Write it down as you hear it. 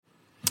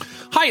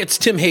Hi, it's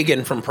Tim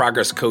Hagen from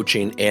Progress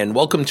Coaching, and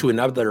welcome to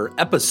another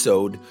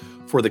episode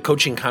for the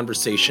Coaching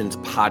Conversations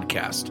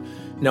podcast.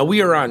 Now, we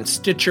are on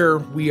Stitcher,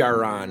 we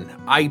are on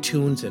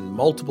iTunes, and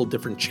multiple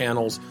different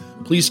channels.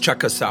 Please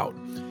check us out.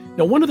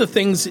 Now, one of the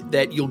things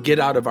that you'll get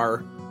out of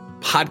our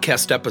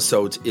podcast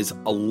episodes is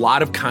a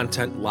lot of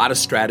content, a lot of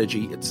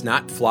strategy. It's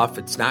not fluff,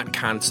 it's not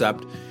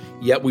concept,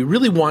 yet we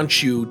really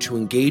want you to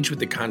engage with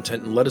the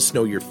content and let us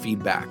know your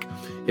feedback.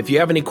 If you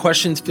have any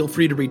questions, feel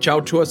free to reach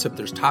out to us. If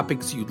there's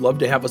topics you'd love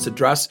to have us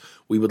address,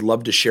 we would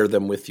love to share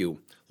them with you.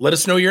 Let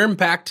us know your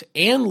impact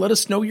and let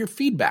us know your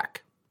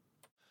feedback.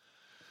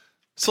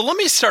 So let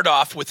me start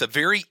off with a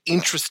very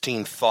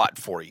interesting thought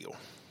for you.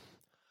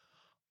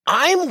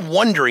 I'm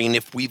wondering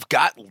if we've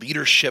got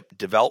leadership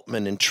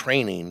development and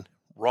training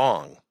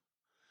wrong.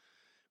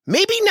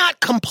 Maybe not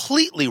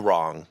completely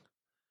wrong,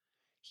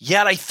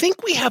 yet I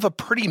think we have a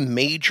pretty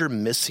major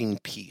missing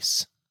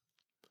piece.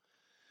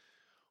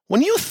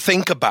 When you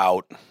think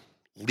about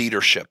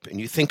leadership and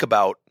you think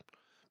about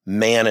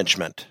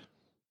management,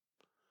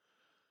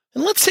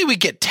 and let's say we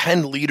get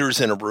 10 leaders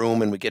in a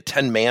room and we get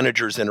 10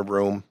 managers in a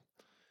room,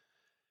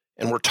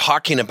 and we're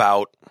talking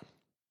about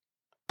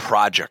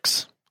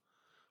projects,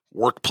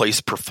 workplace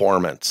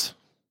performance,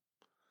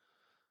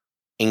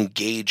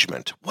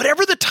 engagement,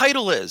 whatever the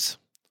title is,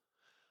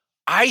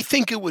 I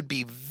think it would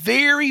be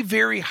very,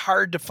 very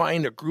hard to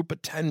find a group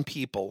of 10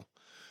 people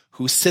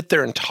who sit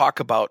there and talk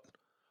about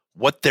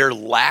what they're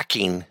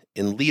lacking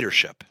in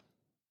leadership.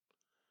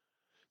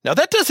 Now,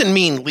 that doesn't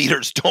mean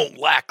leaders don't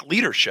lack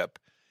leadership.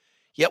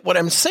 Yet what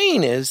I'm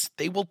saying is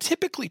they will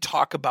typically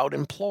talk about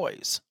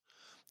employees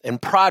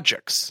and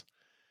projects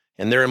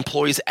and their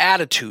employees'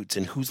 attitudes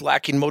and who's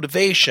lacking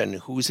motivation,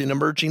 who's an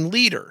emerging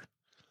leader.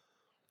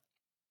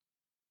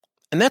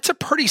 And that's a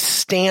pretty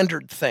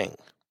standard thing.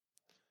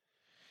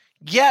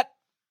 Yet,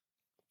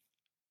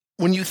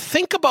 when you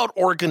think about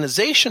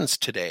organizations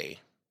today,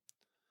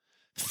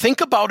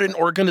 think about an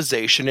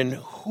organization and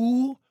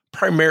who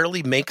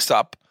primarily makes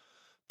up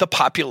the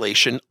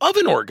population of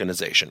an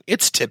organization.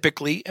 It's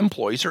typically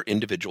employees or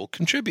individual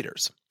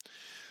contributors.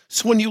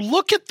 So when you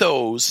look at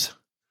those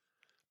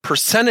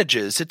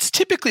percentages, it's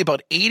typically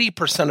about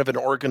 80% of an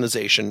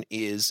organization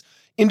is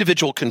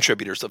individual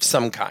contributors of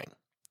some kind.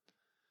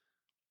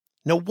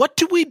 Now, what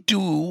do we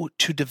do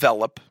to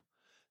develop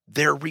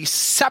their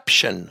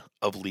reception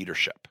of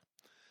leadership?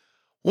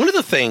 One of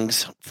the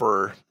things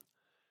for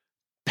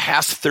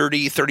past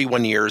 30,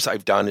 31 years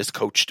I've done is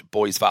coached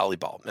boys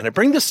volleyball. And I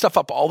bring this stuff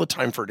up all the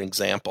time for an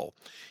example,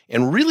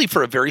 and really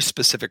for a very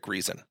specific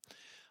reason.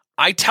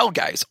 I tell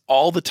guys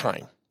all the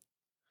time,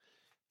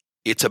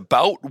 it's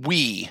about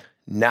we,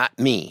 not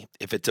me.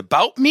 If it's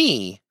about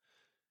me,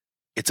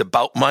 it's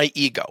about my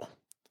ego.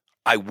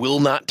 I will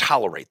not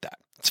tolerate that.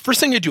 It's the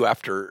first thing I do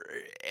after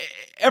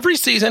every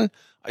season.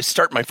 I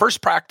start my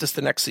first practice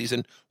the next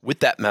season with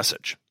that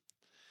message.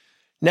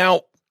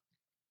 Now,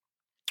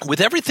 with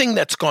everything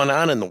that's gone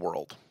on in the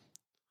world,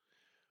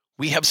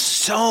 we have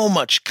so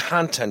much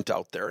content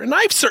out there, and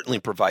I've certainly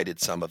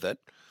provided some of it,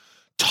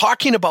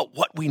 talking about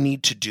what we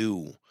need to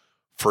do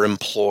for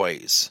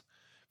employees,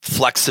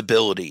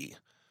 flexibility,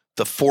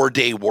 the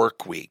 4-day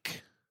work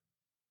week,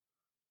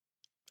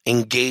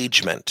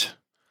 engagement,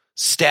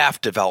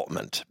 staff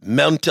development,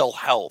 mental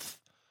health,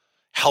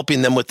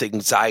 helping them with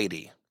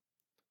anxiety.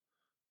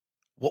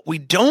 What we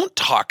don't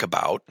talk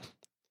about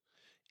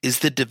is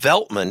the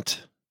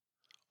development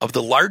of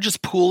the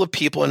largest pool of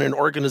people in an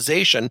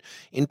organization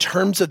in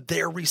terms of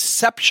their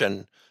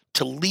reception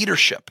to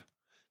leadership,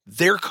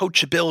 their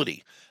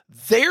coachability,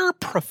 their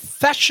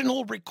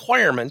professional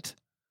requirement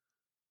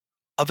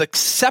of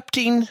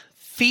accepting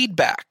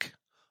feedback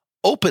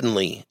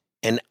openly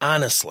and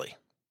honestly.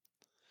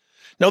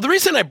 Now, the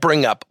reason I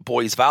bring up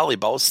boys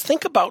volleyball is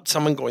think about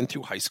someone going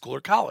through high school or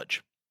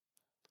college.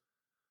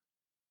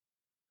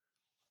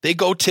 They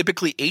go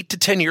typically 8 to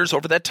 10 years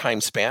over that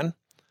time span.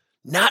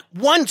 Not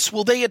once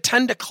will they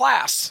attend a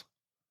class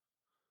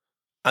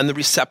on the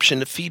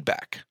reception of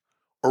feedback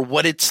or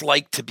what it's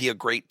like to be a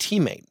great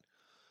teammate.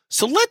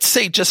 So let's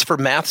say, just for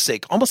math's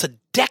sake, almost a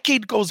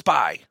decade goes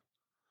by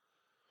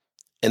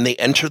and they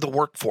enter the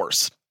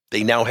workforce.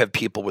 They now have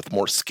people with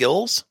more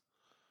skills,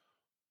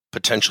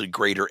 potentially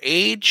greater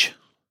age,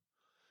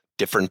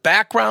 different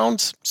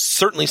backgrounds,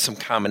 certainly some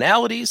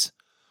commonalities,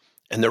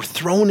 and they're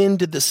thrown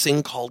into this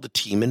thing called a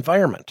team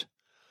environment,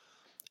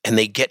 and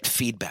they get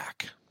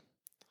feedback.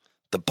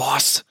 The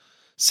boss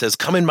says,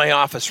 come in my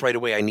office right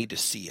away, I need to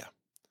see you.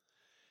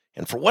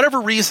 And for whatever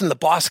reason, the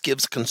boss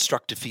gives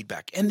constructive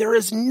feedback. And there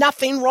is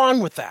nothing wrong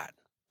with that.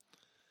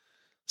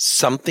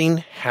 Something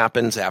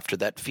happens after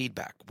that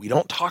feedback. We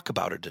don't talk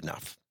about it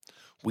enough.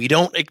 We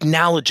don't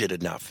acknowledge it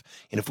enough.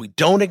 And if we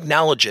don't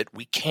acknowledge it,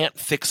 we can't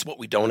fix what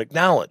we don't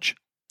acknowledge.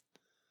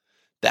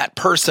 That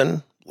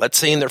person, let's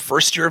say in their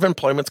first year of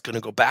employment, is going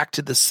to go back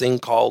to this thing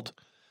called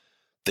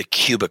the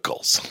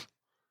cubicles,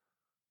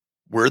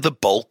 where the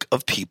bulk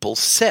of people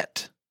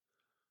sit.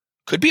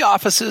 Could be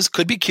offices,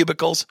 could be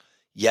cubicles,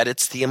 yet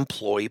it's the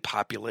employee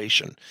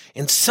population.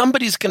 And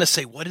somebody's going to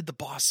say, what did the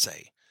boss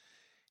say?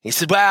 He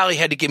said, well, he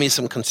had to give me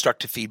some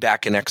constructive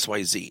feedback in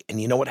XYZ.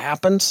 And you know what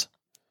happens?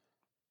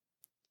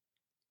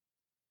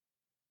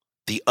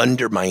 The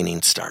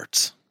undermining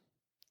starts.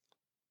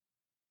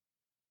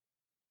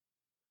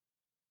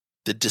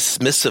 The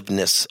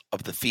dismissiveness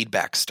of the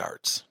feedback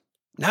starts.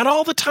 Not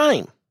all the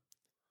time.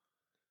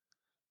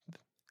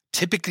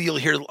 Typically, you'll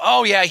hear,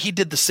 "Oh yeah, he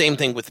did the same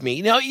thing with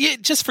me."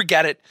 Just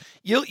forget it.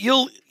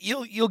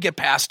 You'll get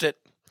past it.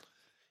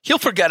 He'll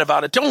forget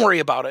about it. Don't worry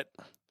about it.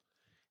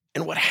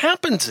 And what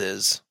happens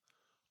is,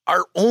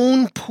 our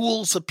own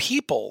pools of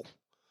people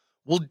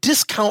will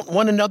discount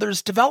one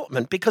another's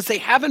development because they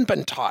haven't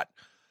been taught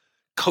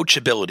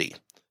coachability,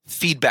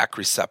 feedback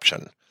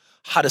reception,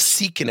 how to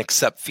seek and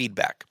accept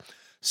feedback.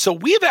 So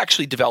we have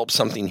actually developed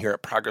something here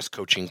at Progress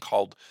Coaching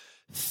called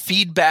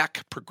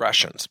feedback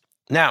progressions.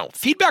 Now,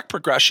 feedback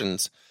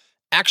progressions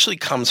actually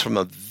comes from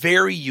a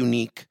very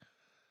unique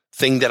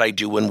thing that I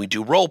do when we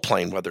do role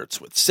playing, whether it's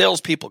with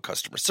salespeople,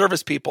 customer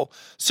service people,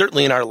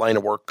 certainly in our line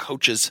of work,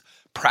 coaches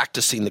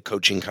practicing the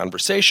coaching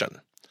conversation.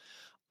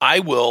 I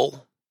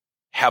will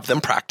have them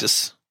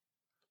practice,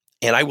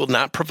 and I will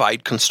not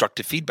provide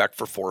constructive feedback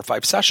for 4 or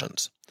 5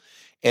 sessions.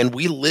 And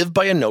we live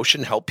by a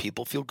notion, help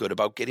people feel good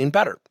about getting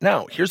better.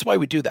 Now, here's why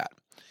we do that.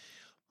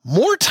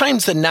 More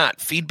times than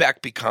not,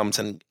 feedback becomes,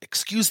 and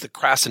excuse the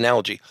crass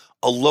analogy,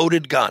 a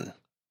loaded gun.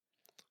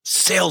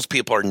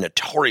 Salespeople are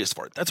notorious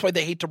for it. That's why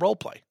they hate to role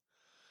play.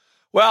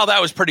 Well,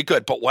 that was pretty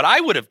good, but what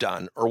I would have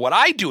done, or what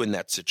I do in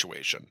that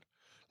situation,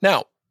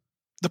 now,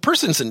 the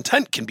person's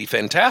intent can be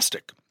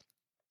fantastic,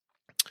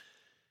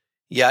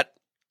 yet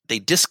they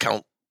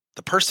discount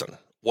the person.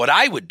 What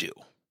I would do,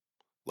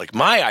 like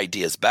my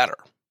idea is better.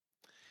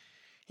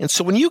 And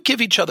so when you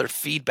give each other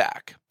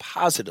feedback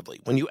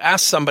positively, when you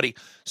ask somebody,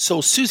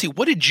 so Susie,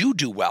 what did you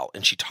do well?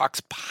 And she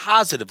talks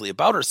positively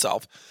about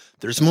herself,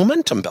 there's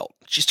momentum built.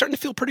 She's starting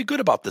to feel pretty good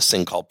about this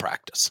thing called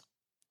practice.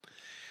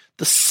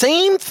 The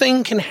same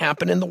thing can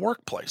happen in the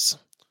workplace.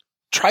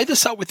 Try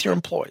this out with your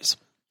employees.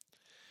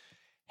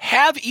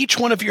 Have each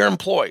one of your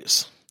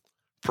employees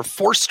for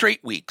 4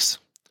 straight weeks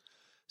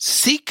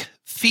seek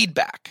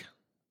feedback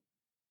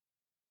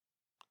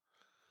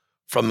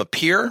from a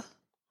peer,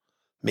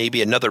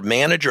 maybe another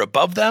manager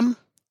above them,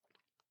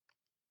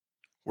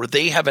 where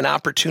they have an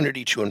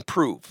opportunity to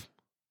improve,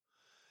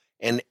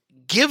 and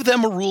give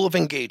them a rule of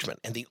engagement.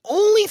 And the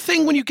only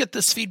thing when you get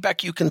this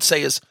feedback you can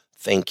say is,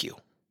 thank you.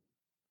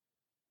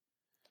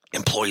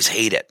 Employees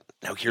hate it.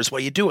 Now here's why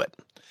you do it.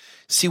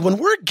 See, when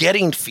we're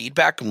getting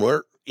feedback and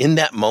we're in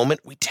that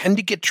moment, we tend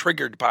to get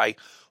triggered by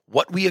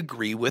what we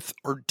agree with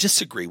or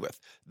disagree with.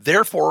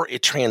 Therefore,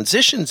 it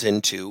transitions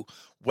into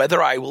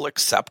whether I will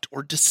accept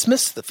or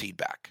dismiss the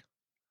feedback.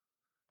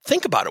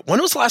 Think about it.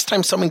 When was the last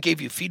time someone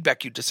gave you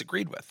feedback you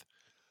disagreed with?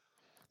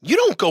 You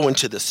don't go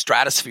into the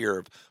stratosphere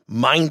of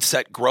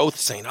mindset growth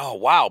saying, oh,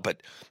 wow,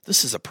 but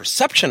this is a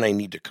perception I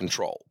need to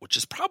control, which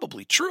is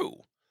probably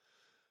true.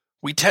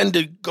 We tend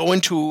to go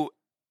into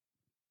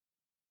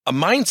a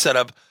mindset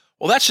of,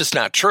 well, that's just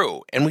not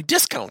true, and we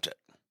discount it.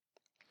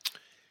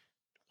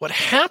 What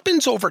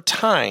happens over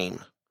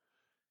time,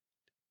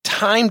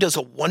 time does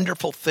a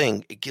wonderful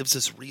thing. It gives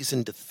us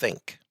reason to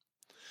think.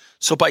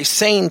 So by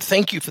saying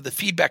thank you for the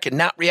feedback and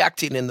not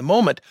reacting in the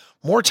moment,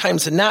 more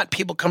times than not,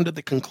 people come to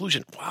the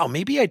conclusion, wow,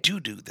 maybe I do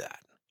that.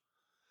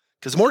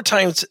 Because more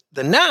times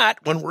than not,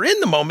 when we're in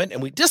the moment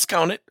and we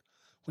discount it,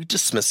 we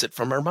dismiss it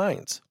from our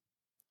minds.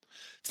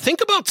 Think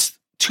about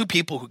 2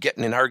 people who get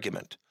in an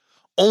argument,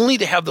 only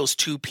to have those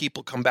 2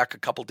 people come back a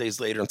couple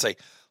days later and say,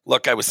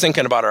 look, I was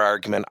thinking about our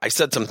argument. I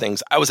said some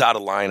things. I was out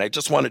of line. I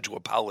just wanted to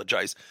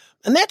apologize.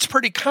 And that's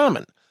pretty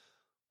common.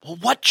 Well,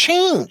 what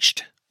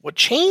changed? What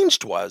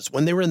changed was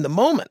when they were in the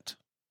moment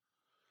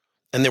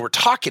and they were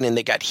talking and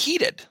they got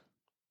heated,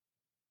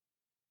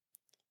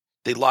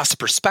 they lost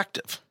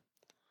perspective.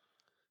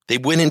 They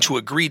went into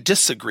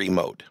agree-disagree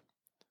mode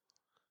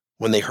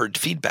when they heard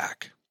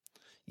feedback.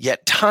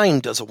 Yet time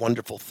does a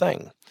wonderful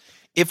thing.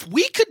 If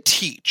we could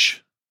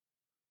teach,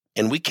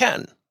 and we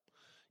can,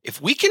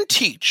 if we can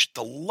teach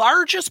the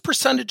largest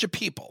percentage of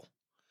people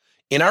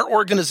in our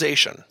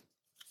organization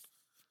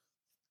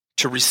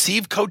to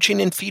receive coaching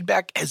and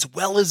feedback as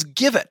well as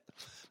give it,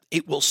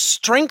 it will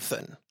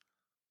strengthen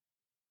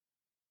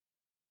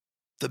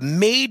the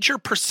major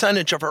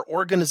percentage of our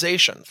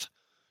organizations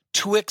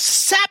to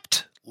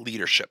accept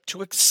leadership,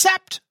 to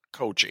accept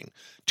coaching,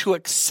 to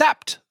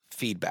accept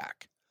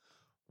feedback.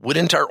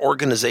 Wouldn't our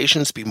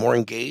organizations be more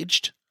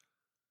engaged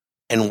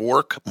and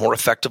work more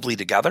effectively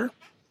together?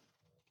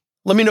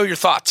 Let me know your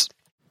thoughts.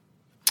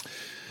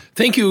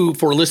 Thank you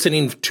for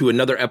listening to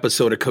another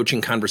episode of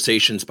Coaching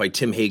Conversations by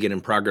Tim Hagen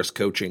and Progress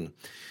Coaching.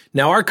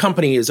 Now, our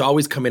company is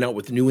always coming out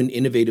with new and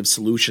innovative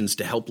solutions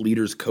to help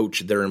leaders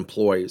coach their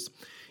employees.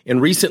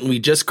 And recently, we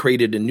just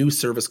created a new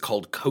service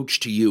called Coach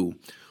to You,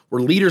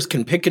 where leaders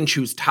can pick and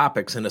choose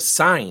topics and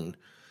assign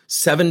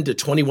 7 to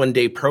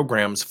 21-day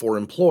programs for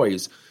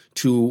employees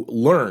to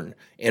learn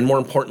and, more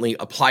importantly,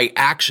 apply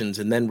actions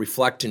and then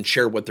reflect and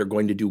share what they're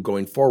going to do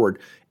going forward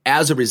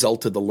as a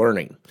result of the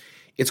learning.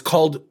 It's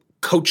called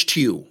Coach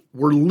to You.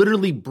 We're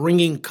literally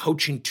bringing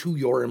coaching to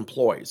your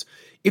employees.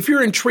 If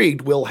you're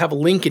intrigued, we'll have a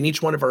link in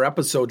each one of our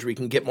episodes where you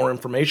can get more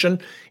information.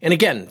 And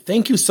again,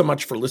 thank you so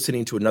much for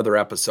listening to another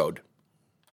episode.